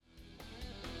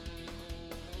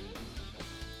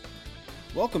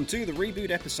Welcome to the reboot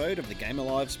episode of the Gamer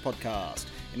Lives podcast.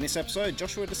 In this episode,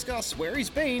 Joshua will discuss where he's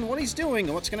been, what he's doing,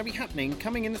 and what's going to be happening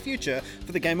coming in the future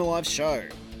for the Gamer Lives show.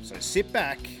 So sit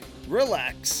back,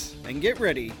 relax, and get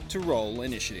ready to roll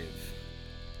initiative.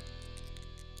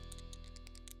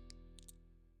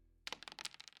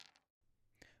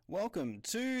 Welcome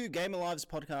to Gamer Lives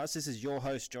podcast. This is your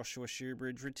host, Joshua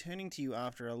Shoebridge, returning to you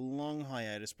after a long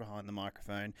hiatus behind the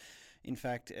microphone. In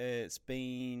fact, it's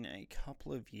been a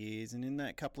couple of years, and in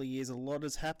that couple of years, a lot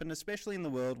has happened, especially in the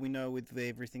world. We know with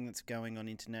everything that's going on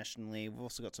internationally, we've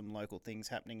also got some local things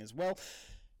happening as well.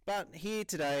 But here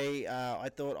today, I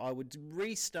thought I would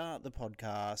restart the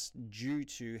podcast due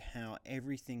to how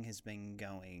everything has been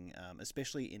going,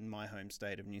 especially in my home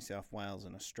state of New South Wales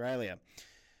in Australia.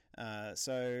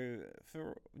 So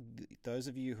for those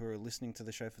of you who are listening to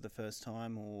the show for the first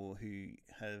time or who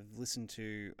have listened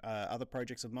to other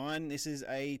projects of mine, this is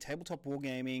a tabletop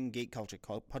wargaming geek culture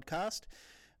podcast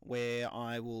where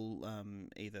I will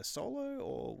either solo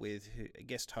or with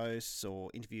guest hosts or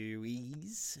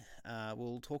interviewees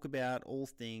will talk about all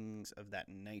things of that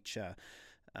nature.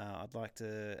 I'd like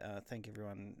to thank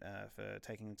everyone for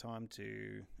taking the time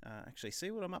to actually see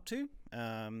what I'm up to.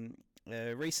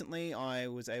 Recently, I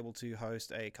was able to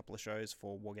host a couple of shows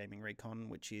for Wargaming Recon,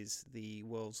 which is the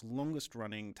world's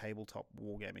longest-running tabletop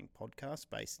wargaming podcast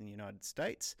based in the United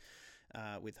States,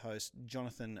 with host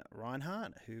Jonathan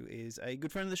Reinhardt, who is a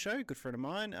good friend of the show, good friend of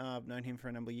mine. I've known him for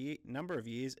a number of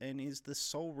years and is the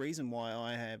sole reason why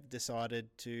I have decided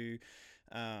to...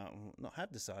 or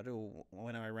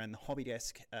when I ran the Hobby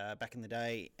Desk back in the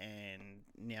day, and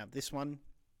now this one,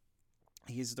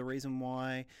 here's the reason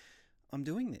why I'm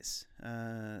doing this.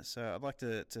 So I'd like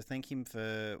to thank him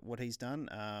for what he's done.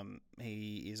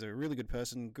 He is a really good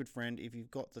person, good friend. If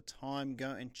you've got the time,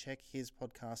 go and check his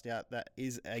podcast out. That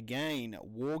is, again,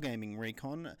 Wargaming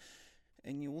Recon,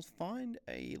 and you will find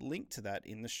a link to that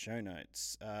in the show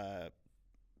notes.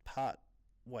 Part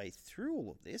way through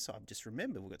all of this, I've just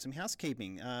remembered we've got some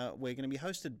housekeeping. We're going to be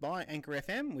hosted by Anchor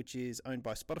FM, which is owned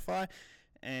by Spotify,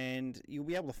 and you'll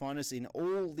be able to find us in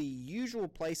all the usual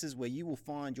places where you will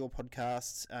find your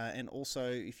podcasts, and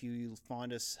also if you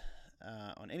find us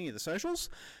on any of the socials,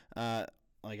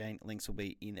 again, links will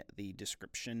be in the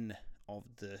description of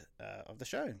the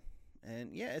show.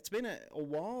 And yeah, it's been a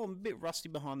while. I'm a bit rusty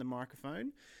behind the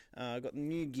microphone. I've got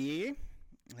new gear,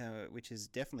 which is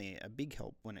definitely a big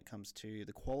help when it comes to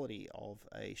the quality of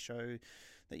a show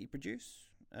that you produce,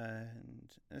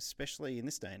 and especially in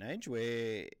this day and age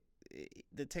where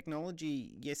the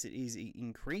technology, yes, it is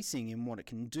increasing in what it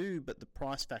can do, but the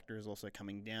price factor is also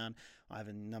coming down. I have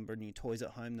a number of new toys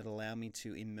at home that allow me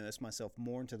to immerse myself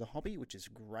more into the hobby, which is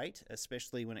great,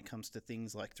 especially when it comes to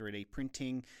things like 3D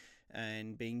printing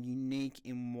and being unique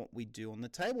in what we do on the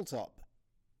tabletop.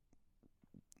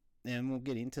 And we'll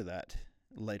get into that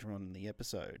later on in the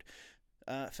episode.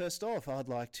 First off, I'd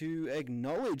like to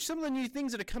acknowledge some of the new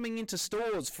things that are coming into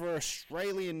stores for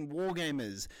Australian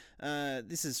wargamers.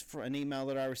 This is for an email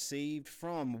that I received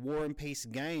from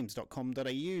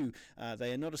warandpeacegames.com.au.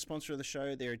 They are not a sponsor of the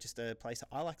show. They're just a place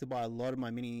I like to buy a lot of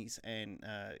my minis and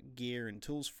gear and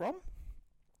tools from.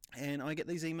 And I get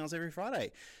these emails every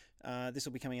Friday. This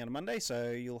will be coming out on Monday,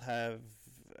 so you'll have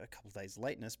a couple of days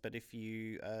lateness, but if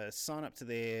you sign up to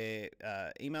their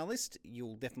email list,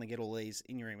 you'll definitely get all these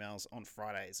in your emails on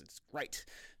Fridays. It's great.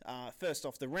 First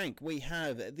off the rank, we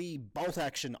have the Bolt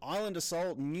Action Island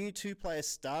Assault new 2-player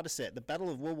starter set. The Battle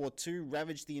of World War II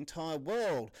ravaged the entire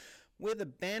world, where the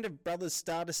Band of Brothers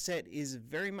starter set is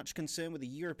very much concerned with the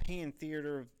European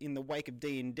theatre in the wake of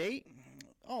D&D.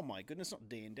 Oh my goodness, not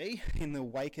D&D. In the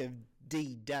wake of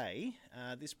D-Day,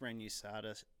 this brand new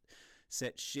starter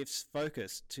set shifts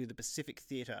focus to the Pacific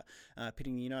Theatre,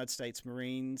 pitting the United States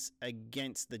Marines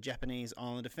against the Japanese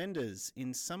island defenders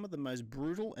in some of the most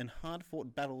brutal and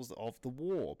hard-fought battles of the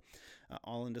war.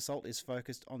 Island Assault is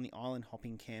focused on the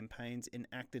island-hopping campaigns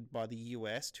enacted by the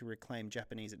US to reclaim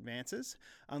Japanese advances,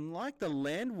 unlike the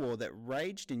land war that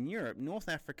raged in Europe, North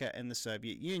Africa, and the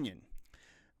Soviet Union,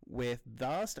 where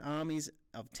vast armies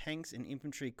of tanks and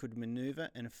infantry could maneuver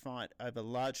and fight over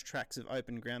large tracts of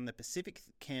open ground. The Pacific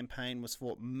campaign was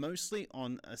fought mostly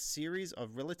on a series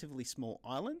of relatively small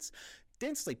islands,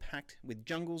 densely packed with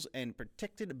jungles and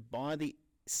protected by the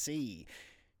sea.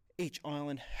 Each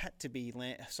island had to be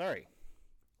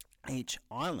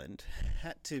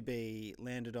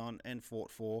landed on and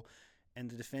fought for, and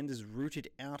the defenders rooted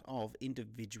out of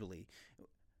individually.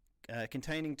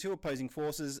 Containing two opposing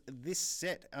forces, this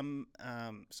set,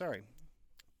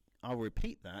 I'll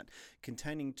repeat that,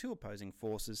 containing two opposing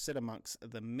forces set amongst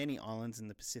the many islands in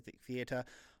the Pacific Theatre,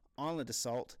 Island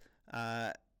Assault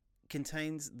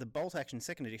contains the Bolt Action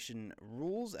 2nd Edition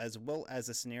rules as well as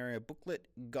a scenario booklet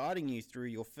guiding you through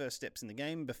your first steps in the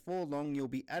game. Before long, you'll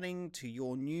be adding to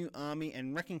your new army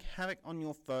and wreaking havoc on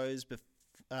your foes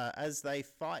as they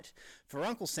fight for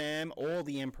Uncle Sam or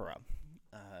the Emperor.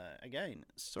 Again,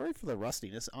 sorry for the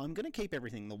rustiness. I'm going to keep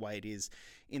everything the way it is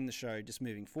in the show just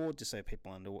moving forward, just so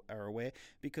people are aware,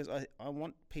 because I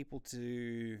want people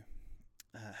to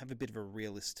have a bit of a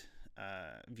realist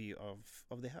view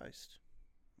of their host.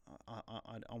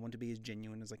 I want to be as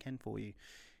genuine as I can for you,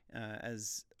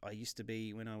 as I used to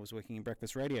be when I was working in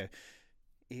breakfast radio.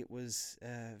 It was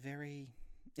very...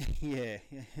 yeah,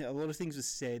 a lot of things were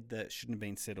said that shouldn't have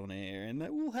been said on air, and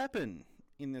that will happen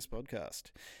in this podcast.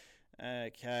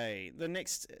 Okay, the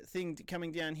next thing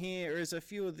coming down here is a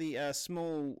few of the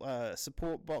small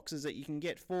support boxes that you can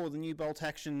get for the new Bolt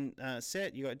Action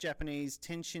set. You got Japanese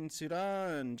Tenshin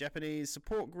Sudan, Japanese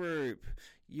Support Group,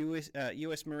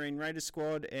 US Marine Raider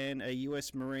Squad, and a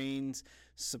US Marines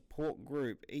Support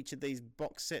Group. Each of these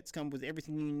box sets come with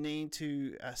everything you need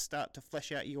to start to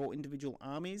flesh out your individual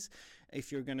armies.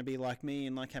 If you're going to be like me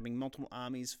and like having multiple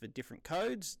armies for different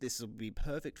codes, this will be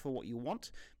perfect for what you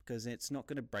want, because it's not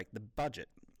going to break the budget.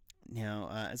 Now,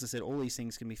 as I said, all these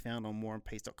things can be found on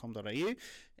warandpeace.com.au.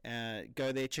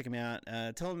 Go there, check them out.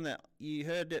 Tell them that you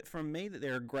heard it from me, that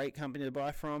they're a great company to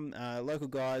buy from. Local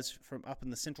guys from up in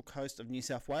the central coast of New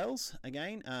South Wales.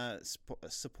 Again,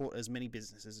 support as many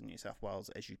businesses in New South Wales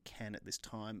as you can at this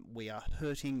time. We are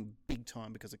hurting big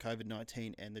time because of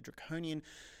COVID-19 and the draconian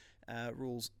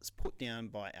rules put down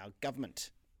by our government.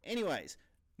 Anyways,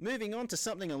 moving on to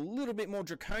something a little bit more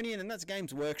draconian, and that's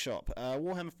Games Workshop.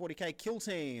 Warhammer 40k Kill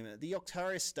Team, the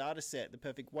Octarius starter set, the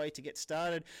perfect way to get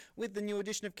started with the new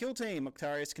edition of Kill Team.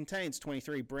 Octarius contains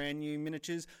 23 brand new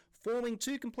miniatures, forming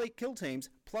 2 complete kill teams,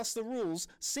 plus the rules,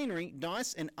 scenery,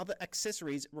 dice, and other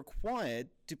accessories required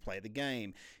to play the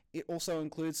game. It also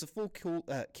includes the full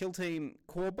Kill Team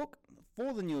core book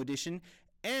for the new edition,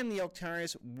 and the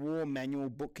Octarius War Manual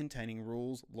book containing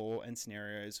rules, lore, and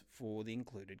scenarios for the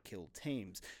included kill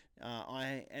teams.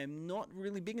 I am not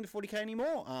really big into 40k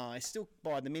anymore. I still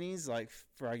buy the minis, like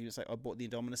for argument's sake, I bought the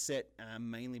Indominus set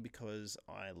mainly because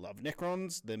I love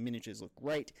Necrons. The miniatures look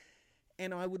great,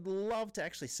 and I would love to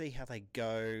actually see how they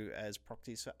go as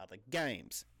proxies for other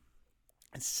games.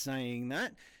 Saying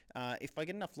that, if I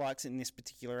get enough likes in this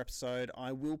particular episode,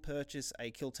 I will purchase a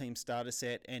Kill Team starter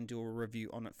set and do a review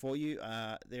on it for you.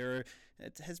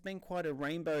 It has been quite a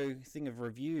rainbow thing of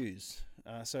reviews.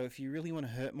 So if you really want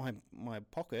to hurt my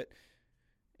pocket,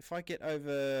 if I get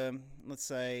over, let's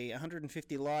say,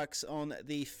 150 likes on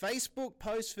the Facebook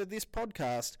post for this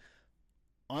podcast,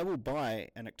 I will buy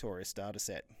an Octarius starter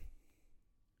set.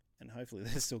 And hopefully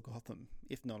they've still got them.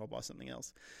 If not, I'll buy something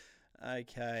else.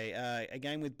 Okay,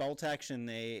 again with Bolt Action,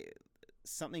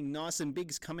 something nice and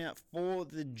big's come out for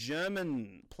the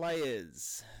German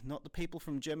players. Not the people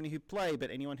from Germany who play, but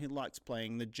anyone who likes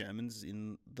playing the Germans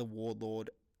in the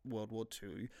Warlord World War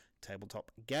II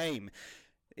tabletop game.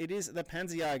 It is the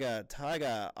Panzerjäger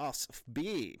Tiger aus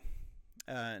Bier,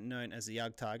 known as the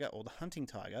Jagdtiger or the Hunting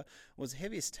Tiger, was the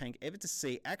heaviest tank ever to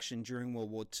see action during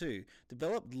World War II.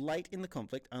 Developed late in the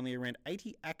conflict, only around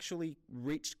 80 actually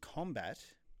reached combat.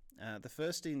 The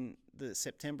first in the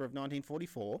September of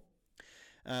 1944.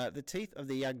 The teeth of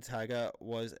the Jagdtiger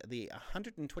was the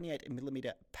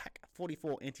 128mm Pak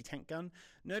 44 anti-tank gun.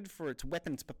 Noted for its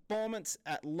weapons performance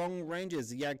at long ranges,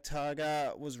 the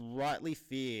Jagdtiger was rightly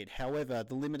feared. However,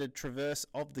 the limited traverse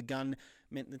of the gun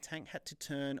meant the tank had to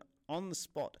turn on the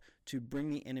spot to bring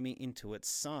the enemy into its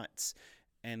sights,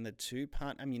 and the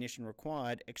 2-part ammunition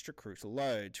required extra crew to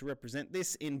load. To represent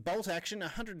this in Bolt Action,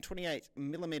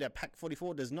 128mm Pak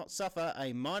 44 does not suffer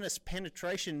a minus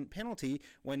penetration penalty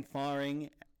when firing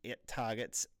at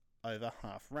targets over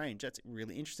half range. That's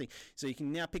really interesting. So you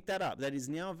can now pick that up. That is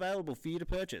now available for you to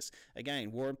purchase.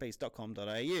 Again,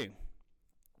 warandpeace.com.au.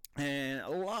 And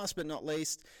last but not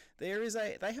least, they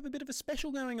have a bit of a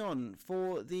special going on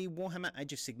for the Warhammer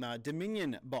Age of Sigmar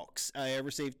Dominion box. We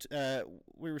received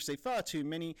far too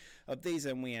many of these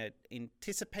than we had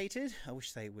anticipated. I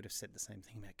wish they would have said the same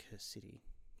thing about Curse City.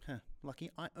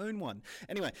 Lucky I own one.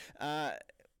 Anyway,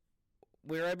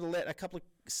 we were able to let a couple of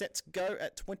sets go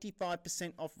at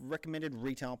 25% off recommended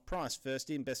retail price.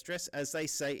 First in, best dress, as they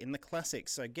say in the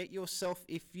classics. So get yourself,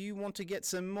 if you want to get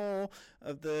some more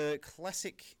of the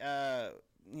classic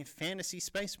fantasy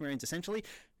Space Marines, essentially,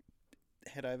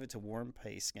 head over to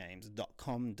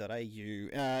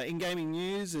warandpeacegames.com.au. In gaming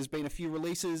news, there's been a few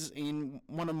releases in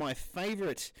one of my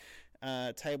favourite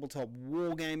tabletop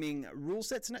wargaming rule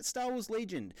sets, and that's Star Wars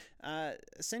Legion.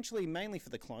 Essentially, mainly for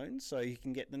the clones, so you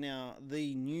can get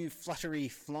the new fluttery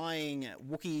flying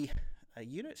Wookiee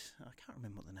unit. I can't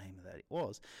remember what the name of that it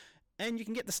was. And you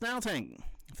can get the Snail Tank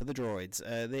for the droids.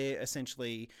 They're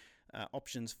essentially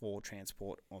options for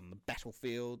transport on the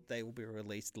battlefield. They will be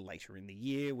released later in the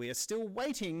year. We are still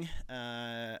waiting,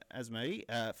 Asmodee,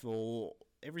 for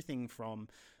everything from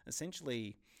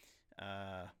essentially,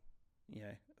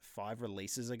 5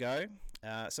 releases ago.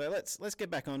 So let's get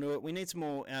back onto it. We need some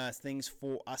more things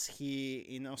for us here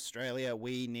in Australia.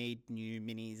 We need new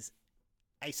minis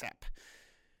ASAP.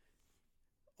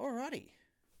 Alrighty.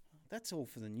 That's all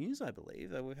for the news, I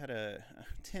believe. We've had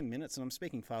 10 minutes, and I'm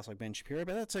speaking fast like Ben Shapiro,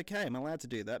 but that's okay. I'm allowed to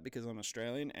do that because I'm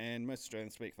Australian, and most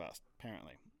Australians speak fast,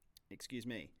 apparently. Excuse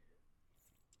me.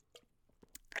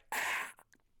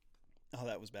 Oh,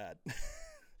 that was bad.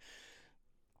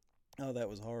 Oh, that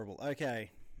was horrible.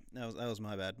 Okay, that was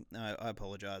my bad. I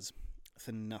apologise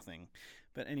for nothing.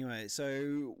 But anyway,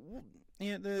 so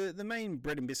the main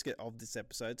bread and biscuit of this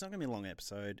episode. It's not going to be a long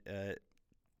episode.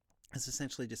 It's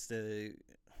essentially just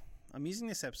I'm using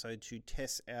this episode to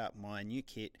test out my new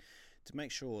kit to make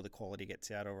sure the quality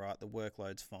gets out all right, the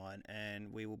workload's fine,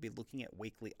 and we will be looking at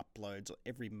weekly uploads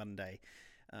every Monday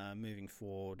moving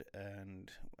forward. And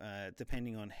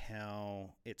depending on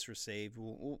how it's received,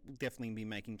 we'll definitely be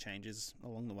making changes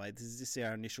along the way. This is just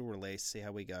our initial release, see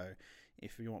how we go.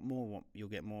 If you want more, you'll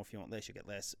get more. If you want less, you'll get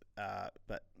less.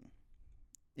 But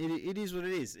it is what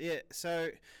it is. Yeah.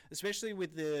 So especially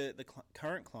with the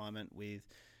current climate with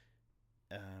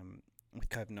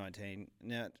COVID-19.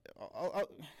 Now,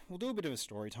 we'll do a bit of a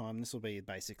story time. This will be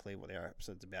basically what our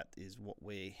episode's about, is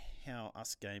how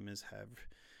us gamers have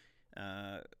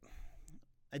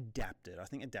adapted. I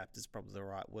think adapt is probably the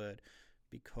right word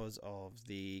because of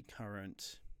the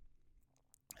current,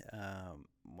 the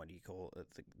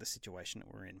situation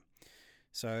that we're in.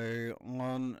 So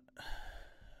I'm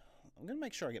going to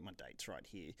make sure I get my dates right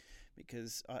here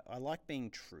because I like being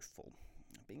truthful.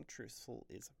 Being truthful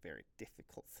is very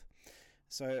difficult.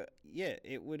 So, yeah,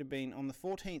 it would have been on the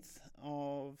 14th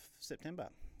of September.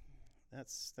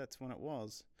 That's when it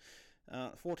was.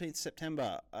 14th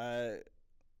September.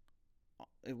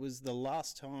 It was the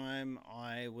last time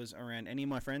I was around any of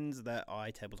my friends that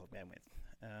I tabletop game with.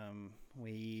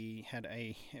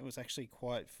 It was actually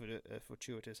quite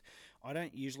fortuitous. I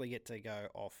don't usually get to go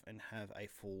off and have a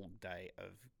full day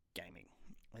of gaming.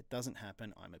 It doesn't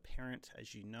happen. I'm a parent,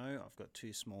 as you know. I've got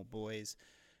 2 small boys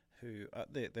who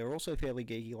they're also fairly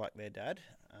geeky like their dad,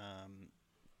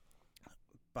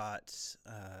 but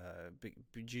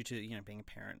due to being a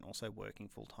parent and also working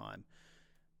full time,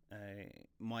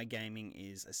 my gaming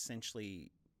is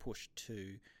essentially pushed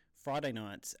to Friday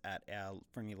nights at our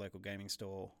friendly local gaming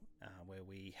store, where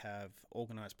we have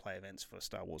organised play events for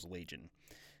Star Wars Legion.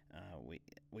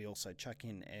 We also chuck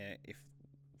in if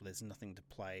there's nothing to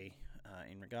play.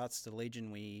 In regards to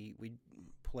Legion, we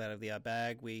pull out of our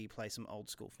bag, we play some old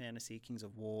school fantasy, Kings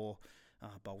of War,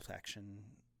 Bolt Action,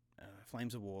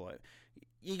 Flames of War.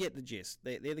 You get the gist.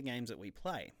 They're the games that we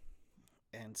play.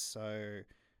 And so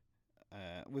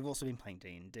we've also been playing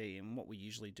D&D, and what we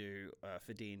usually do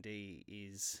for D&D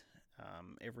is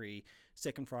every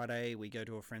second Friday we go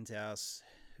to a friend's house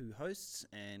who hosts,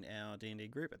 and our D&D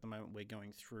group, at the moment we're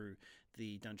going through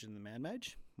the Dungeon of the Mad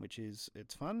Mage,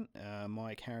 it's fun.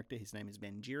 My character, his name is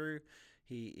Benjiru.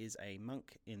 He is a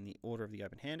monk in the Order of the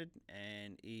Open-Handed,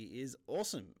 and he is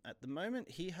awesome. At the moment,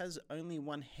 he has only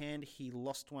one hand. He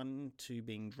lost one to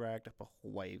being dragged up a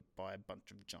hallway by a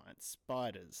bunch of giant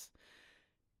spiders.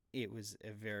 It was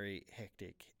a very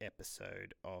hectic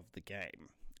episode of the game.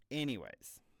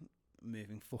 Anyways,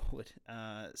 moving forward.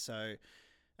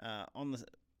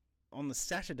 On the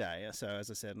Saturday, so as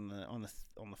I said, on the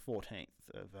 14th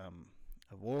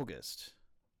of August,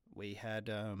 we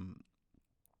had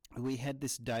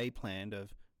this day planned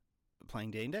of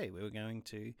playing D&D. We were going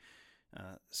to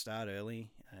start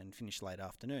early and finish late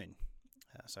afternoon,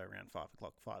 so around 5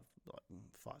 o'clock,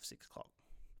 6 o'clock.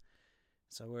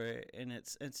 So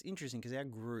it's interesting because our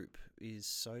group is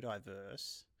so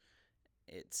diverse.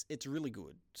 It's really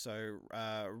good. So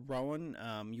Rowan,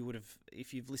 you would have,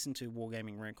 if you've listened to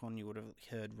Wargaming Recon, you would have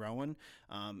heard Rowan.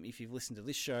 If you've listened to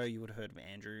this show, you would have heard of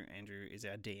Andrew. Andrew is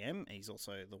our DM. He's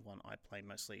also the one I play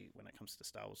mostly when it comes to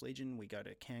Star Wars Legion. We go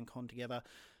to CanCon together.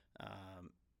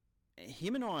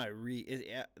 Him and I,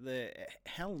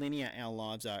 how linear our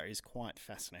lives are is quite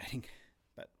fascinating.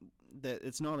 But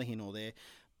it's neither here nor there.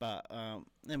 But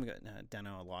then we got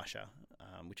Dano Elisha,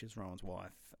 which is Rowan's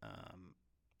wife.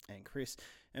 And Chris,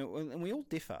 and we all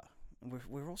differ.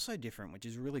 We're all so different, which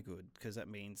is really good because that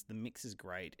means the mix is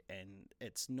great and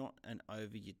it's not an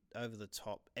over the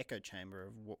top echo chamber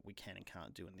of what we can and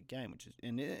can't do in the game,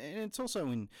 and it's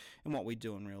also in what we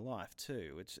do in real life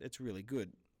too. It's really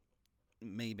good.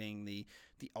 me being the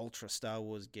ultra Star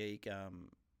Wars geek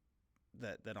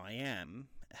that I am,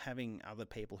 having other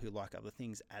people who like other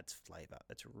things adds flavour.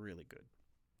 It's really good.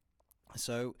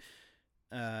 So,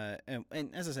 and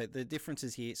as I say, the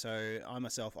differences here. So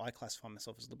I classify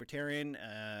myself as libertarian.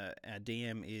 Our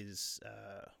DM is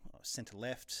centre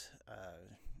left.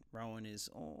 Rowan is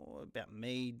about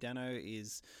me. Dano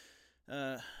is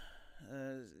to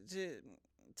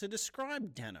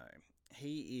describe Dano.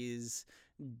 He is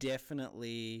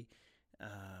definitely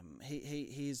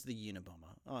he is the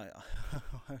Unabomber. I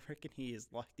reckon he is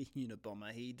like the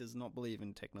Unabomber. He does not believe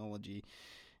in technology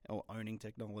or owning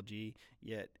technology,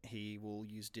 yet he will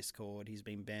use Discord. He's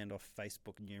been banned off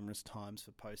Facebook numerous times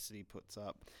for posts that he puts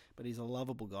up, but he's a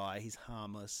lovable guy. He's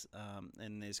harmless.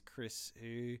 And there's Chris,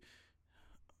 who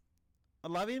I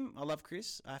love him. I love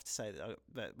Chris. I have to say that,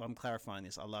 but I'm clarifying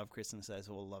this. I love Chris and says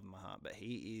all love in my heart, but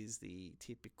he is the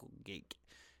typical geek.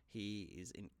 He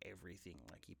is in everything.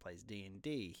 Like, he plays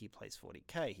D&D, he plays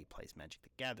 40k, he plays Magic the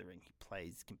Gathering, he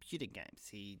plays computer games.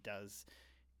 He does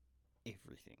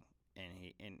everything.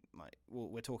 And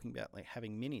we're talking about like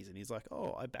having minis, and he's like,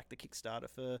 oh, I backed the Kickstarter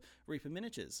for Reaper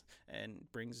Miniatures, and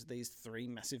brings these 3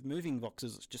 massive moving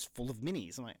boxes just full of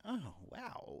minis. I'm like, oh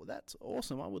wow, that's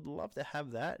awesome. I would love to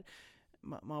have that.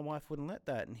 My wife wouldn't let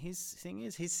that, and his thing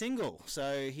is he's single,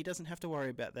 so he doesn't have to worry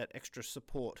about that extra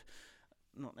support.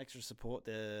 Not extra support,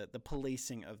 the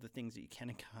policing of the things that you can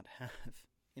and can't have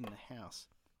in the house.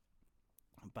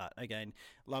 But again,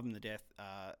 love him to death.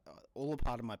 All a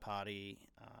part of my party,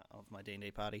 of my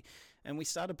D&D party, and we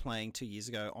started playing 2 years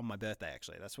ago on my birthday.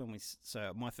 Actually, that's when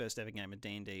so my first ever game of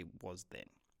D&D was then.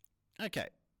 Okay,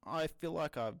 I feel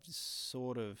like I've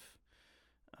sort of,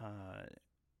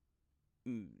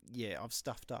 I've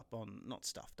stuffed up on not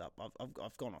stuffed up.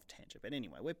 I've gone off tangent, but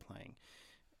anyway, we're playing,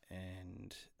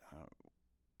 and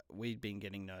we've been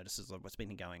getting notices of what's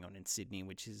been going on in Sydney,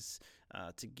 which is,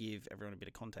 to give everyone a bit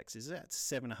of context, is that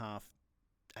 7.5,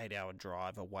 8 hour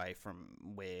drive away from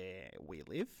where we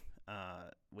live.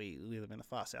 We live in the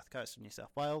far south coast of New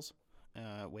South Wales,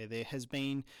 where there has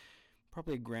been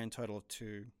probably a grand total of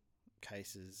 2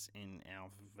 cases in our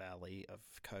valley of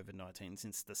COVID-19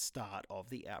 since the start of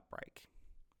the outbreak.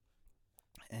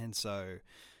 And so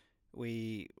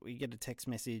we get a text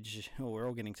message, or we're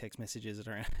all getting text messages at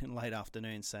around late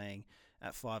afternoon saying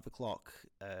at 5 o'clock,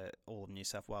 all of New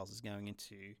South Wales is going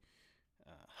into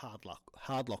hard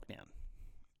lockdown,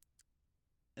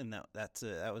 and that's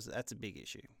a big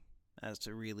issue. That's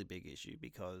a really big issue,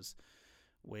 because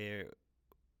we're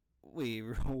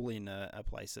all in a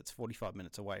place that's 45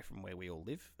 minutes away from where we all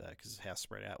live, because of how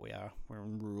spread out we are. We're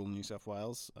in rural New South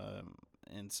Wales,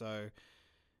 and so.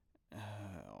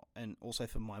 And also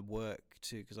for my work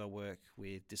too, because I work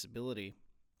with disability,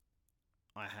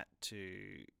 I had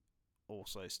to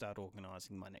also start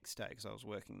organising my next day, because I was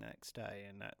working the next day,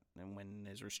 and when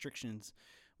there's restrictions,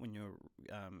 when you're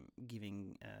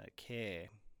giving care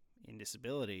in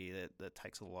disability, that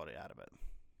takes a lot out of it.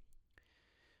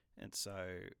 And so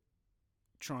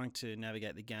trying to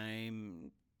navigate the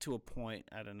game to a point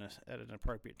at an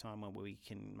appropriate time where we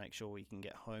can make sure we can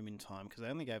get home in time, because they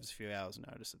only gave us a few hours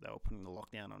notice that they were putting the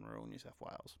lockdown on rural New South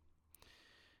Wales.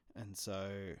 And so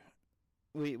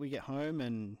we get home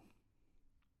and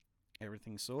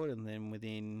everything's sorted, and then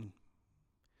within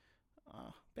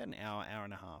about an hour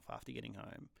and a half after getting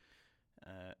home,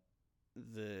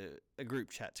 a group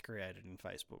chat's created in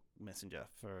Facebook Messenger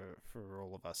for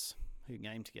all of us who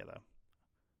game together.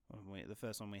 The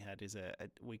first one we had is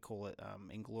we call it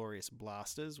Inglorious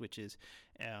Blasters, which is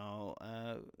our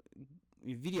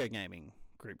video gaming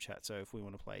group chat. So if we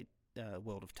want to play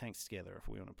World of Tanks together, if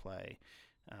we want to play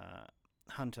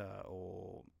Hunter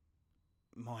or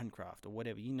Minecraft or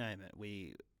whatever, you name it,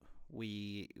 we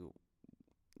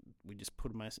just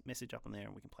put a message up on there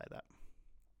and we can play that.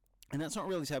 And that's not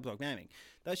really tabletop gaming.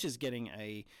 That's just getting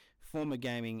a form of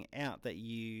gaming out that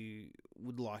you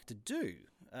would like to do.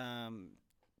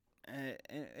 And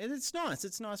it's nice.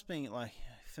 It's nice being like,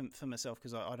 for myself,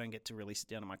 because I don't get to really sit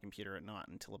down on my computer at night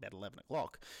until about 11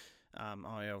 o'clock.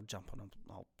 I'll jump on and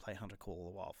I'll play Hunter Call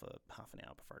a while for half an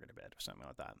hour before I go to bed or something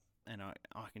like that. And I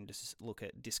can just look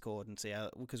at Discord and see how,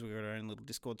 because we've got our own little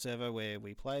Discord server where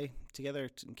we play together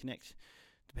and connect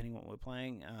depending on what we're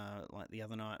playing. Like the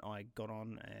other night I got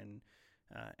on, and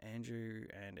Andrew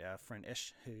and our friend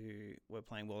Esh, who were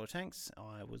playing World of Tanks,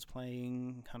 I was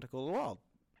playing Hunter Call of the Wild.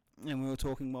 And we were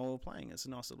talking while we were playing. It's a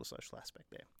nice little social aspect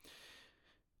there.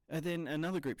 And then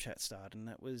another group chat started, and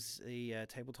that was the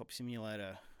Tabletop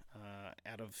Simulator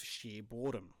out of sheer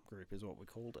boredom group is what we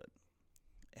called it.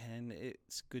 And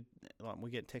it's good. Like,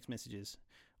 we get text messages.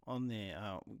 on there.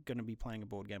 We're going to be playing a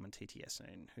board game on TTS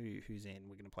soon. Who's in?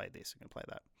 We're going to play this. We're going to play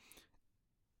that.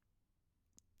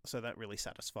 So that really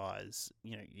satisfies,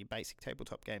 your basic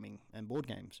tabletop gaming and board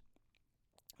games.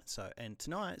 So, and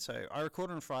tonight, I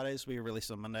record on Fridays, we release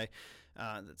on Monday.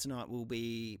 Tonight we'll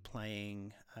be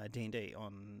playing D&D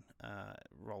on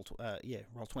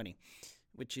Roll20,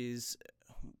 which is,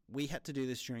 we had to do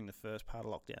this during the first part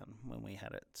of lockdown when we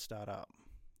had it start up.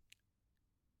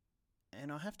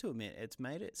 And I have to admit, it's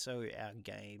made it so our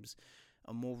games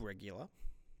are more regular,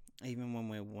 even when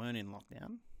we weren't in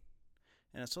lockdown.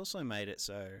 And it's also made it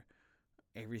so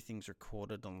everything's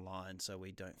recorded online so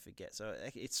we don't forget. So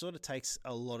it sort of takes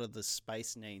a lot of the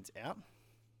space needs out,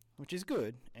 which is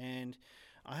good. And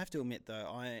I have to admit, though,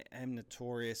 I am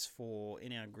notorious for,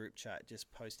 in our group chat,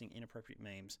 just posting inappropriate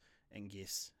memes and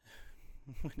GIFs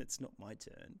when it's not my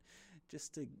turn,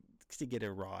 just to get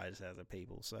a rise out of the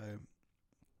people. So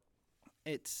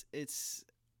it's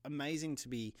amazing to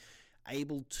be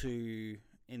able to,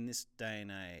 in this day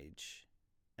and age,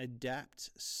 adapt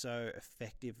so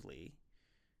effectively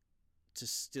to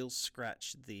still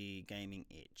scratch the gaming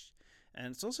itch.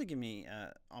 And it's also given me,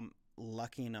 I'm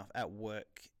lucky enough at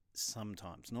work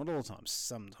sometimes, not all the time,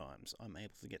 sometimes I'm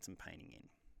able to get some painting in.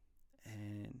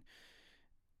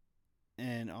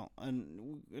 And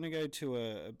I'm going to go to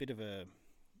a bit of a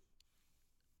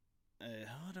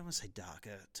I don't want to say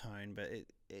darker tone, but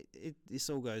this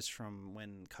all goes from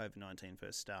when COVID-19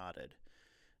 first started.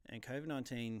 And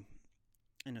COVID-19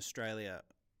 in Australia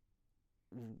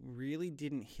really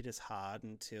didn't hit us hard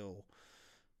until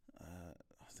I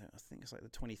think it's like the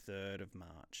 23rd of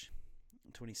March,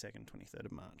 22nd, 23rd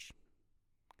of March.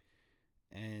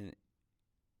 And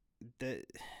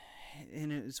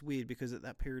it's weird because at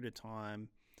that period of time,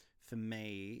 for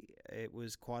me, it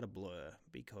was quite a blur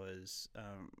because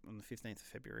on the 15th of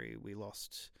February, we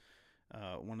lost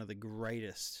one of the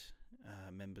greatest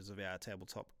members of our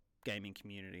tabletop gaming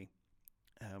community.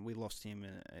 We lost him,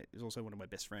 and he was also one of my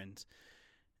best friends.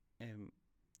 And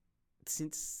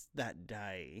since that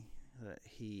day that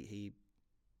he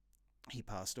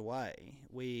passed away,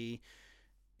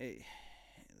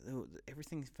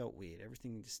 everything felt weird.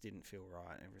 Everything just didn't feel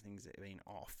right. Everything's been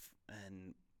off,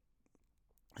 and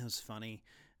it was funny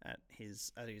at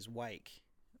his wake.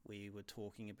 We were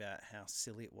talking about how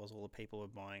silly it was. All the people were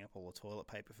buying up all the toilet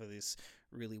paper for this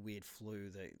really weird flu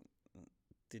that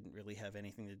didn't really have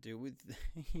anything to do with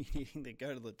you needing to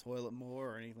go to the toilet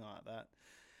more or anything like that.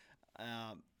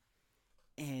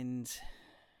 And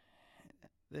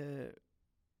then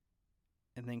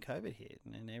COVID hit,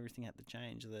 and everything had to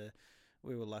change.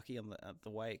 We were lucky at the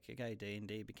wake. Okay,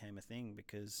 D&D became a thing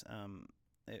because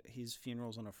his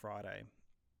funeral's on a Friday,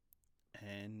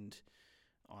 and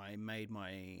I made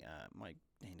my my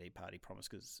D&D party promise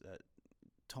because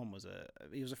Tom was a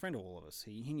friend of all of us.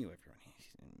 He knew everyone.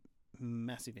 He's a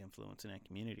massive influence in our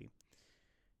community.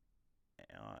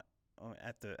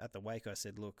 At the wake, I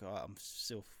said, "Look, I'm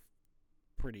still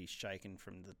pretty shaken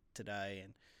from today,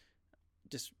 and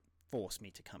just force me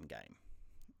to come game."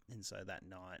 And so that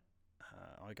night,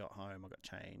 I got home, I got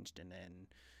changed, and then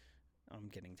I'm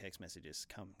getting text messages,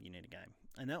 "Come, you need a game."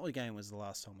 And that game was the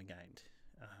last time we gamed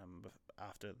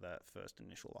after that first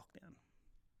initial lockdown.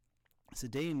 So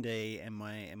D&D and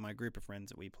my group of friends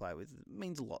that we play with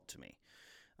means a lot to me.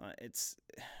 It's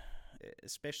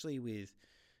especially with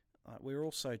we're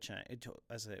all so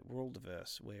we're all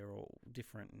diverse. We're all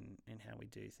different in how we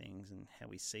do things and how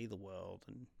we see the world,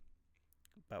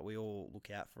 but we all look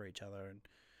out for each other. And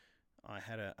I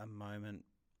had a moment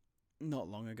not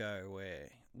long ago where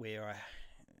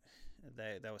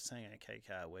they were saying, "Okay,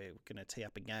 Carl, we're going to tee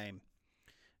up a game,"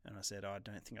 and I said, "I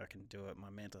don't think I can do it. My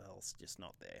mental health's just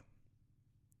not there."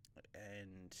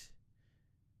 And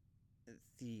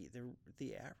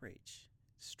the outreach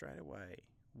straight away.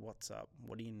 What's up?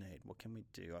 What do you need? What can we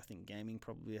do? I think gaming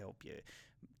probably help you.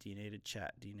 Do you need a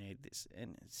chat? Do you need this?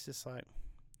 And it's just like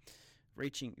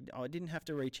reaching. I didn't have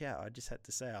to reach out. I just had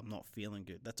to say I'm not feeling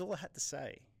good. That's all I had to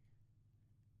say.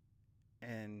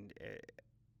 And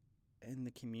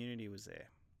the community was there.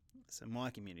 So my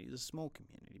community is a small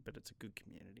community, but it's a good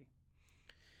community.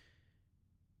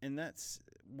 And that's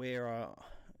where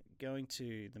going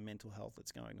to the mental health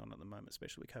that's going on at the moment,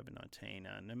 especially with COVID-19,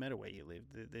 no matter where you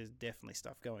live, there's definitely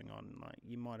stuff going on. Like,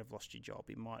 you might have lost your job.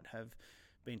 You might have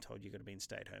been told you've got to be in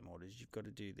stay-at-home orders. You've got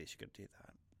to do this. You've got to do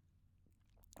that.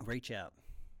 Reach out.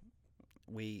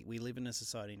 We live in a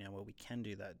society now where we can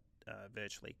do that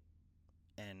virtually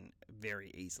and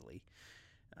very easily.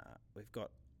 We've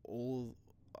got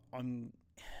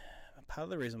part of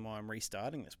the reason why I'm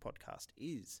restarting this podcast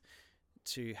is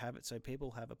to have it so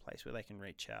people have a place where they can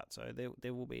reach out. So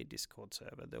there will be a Discord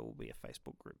server, there will be a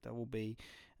Facebook group, there will be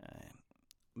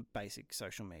basic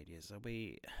social medias, there'll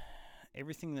be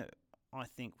everything that I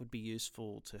think would be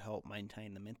useful to help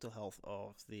maintain the mental health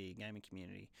of the gaming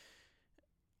community.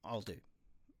 I'll do.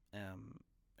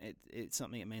 It's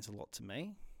something that means a lot to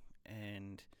me,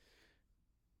 and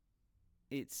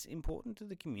it's important to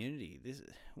the community.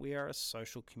 We are a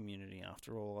social community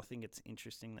after all. I think it's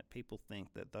interesting that people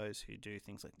think that those who do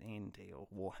things like D&D or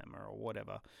Warhammer or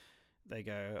whatever, they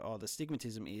go, oh, the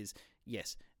stigmatism is,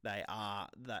 yes, they are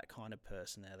that kind of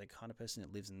person. They're the kind of person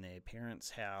that lives in their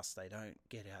parents' house. They don't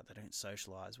get out. They don't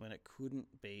socialise, when it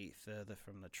couldn't be further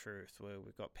from the truth, where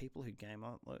we've got people who game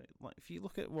up. Like if you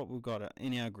look at what we've got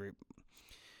in our group,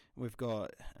 we've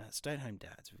got stay-at-home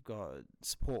dads, we've got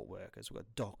support workers, we've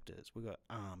got doctors, we've got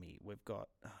army, we've got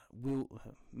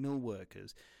mill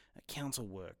workers, council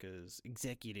workers,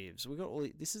 executives. We've got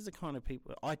this is the kind of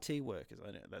people, IT workers.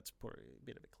 I know that's probably a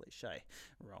bit of a cliche,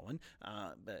 Rowan,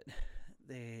 but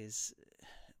there's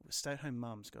stay-at-home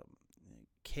mums, got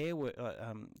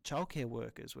childcare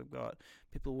workers. We've got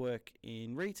people who work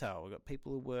in retail. We've got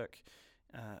people who work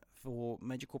for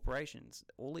major corporations,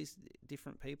 all these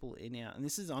different people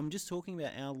I'm just talking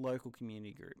about our local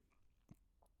community group.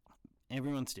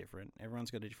 Everyone's different. Everyone's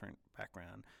got a different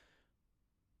background.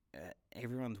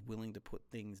 Everyone's willing to put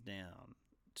things down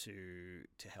to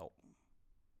help,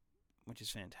 which is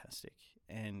fantastic.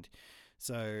 And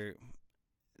so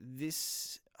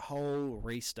this whole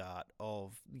restart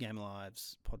of the Gamer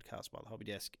Lives podcast by the Hobby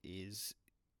Desk is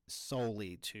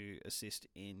solely to assist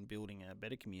in building a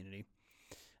better community.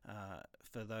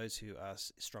 For those who are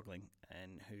struggling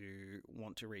and who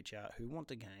want to reach out, who want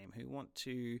to game, who want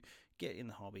to get in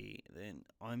the hobby, then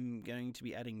I'm going to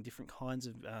be adding different kinds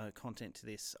of content to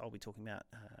this. I'll be talking about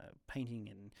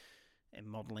painting and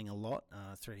modelling a lot,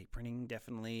 3D printing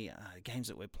definitely, games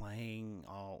that we're playing.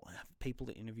 I'll have people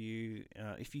to interview.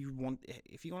 If you want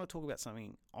to talk about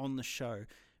something on the show,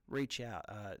 reach out,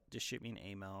 just shoot me an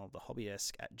email,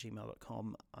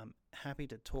 thehobbydesk@gmail.com. I'm happy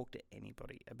to talk to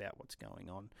anybody about what's going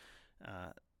on.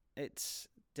 It's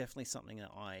definitely something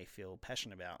that I feel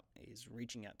passionate about, is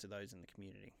reaching out to those in the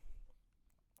community.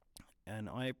 And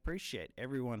I appreciate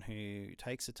everyone who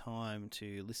takes the time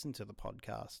to listen to the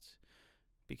podcast,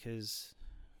 because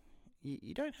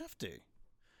you don't have to.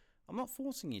 I'm not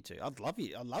forcing you to. I'd love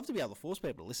to be able to force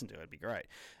people to listen to it. It'd be great.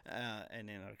 And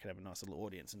then I could have a nice little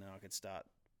audience, and then I could start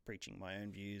preaching my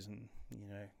own views and,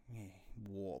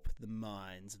 warp the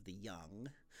minds of the young.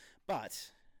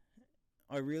 But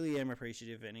I really am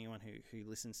appreciative of anyone who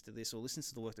listens to this or listens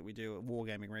to the work that we do at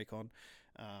Wargaming Recon.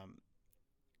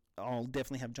 I'll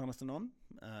definitely have Jonathan on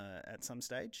at some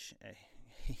stage.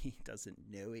 He doesn't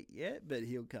know it yet, but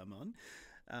he'll come on.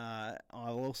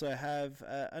 I'll also have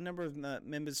a number of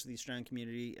members of the Australian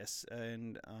community,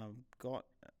 and got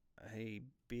a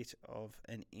bit of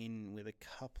an in with a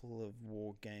couple of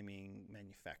wargaming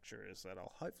manufacturers that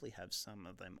I'll hopefully have some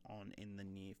of them on in the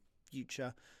near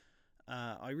future.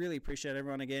 I really appreciate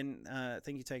everyone again.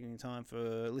 Thank you for taking the time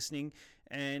for listening.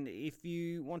 And if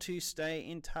you want to stay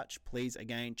in touch, please,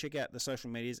 again, check out the social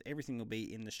medias. Everything will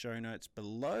be in the show notes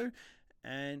below.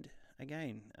 And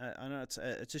again, I know it's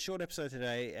a short episode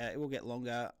today. It will get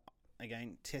longer.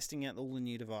 Again, testing out all the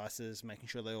new devices, making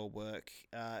sure they all work.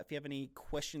 If you have any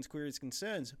questions, queries,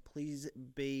 concerns, please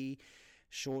be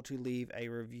sure to leave a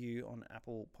review on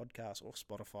Apple Podcasts or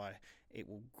Spotify. It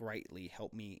will greatly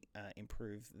help me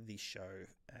improve the show,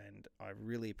 and I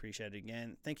really appreciate it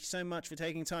again. Thank you so much for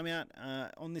taking time out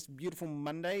on this beautiful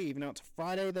Monday, even though it's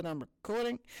Friday that I'm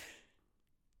recording.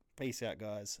 Peace out,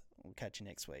 guys. We'll catch you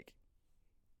next week.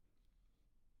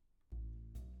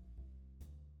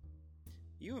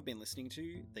 You have been listening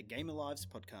to the Gamer Lives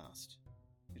podcast,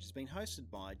 which has been hosted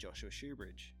by Joshua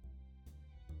Shoebridge.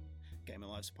 Gamer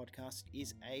Lives podcast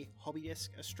is a Hobby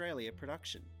Desk Australia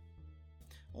production.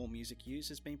 All music used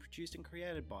has been produced and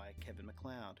created by Kevin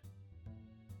MacLeod.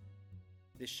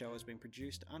 This show has been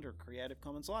produced under a Creative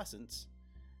Commons license,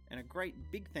 and a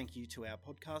great big thank you to our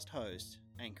podcast host,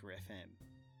 Anchor FM.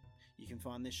 You can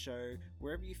find this show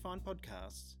wherever you find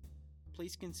podcasts.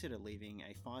 Please consider leaving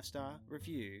a 5-star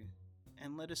review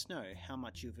and let us know how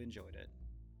much you've enjoyed it.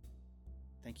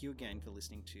 Thank you again for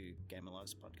listening to Gamer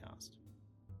Lives podcast.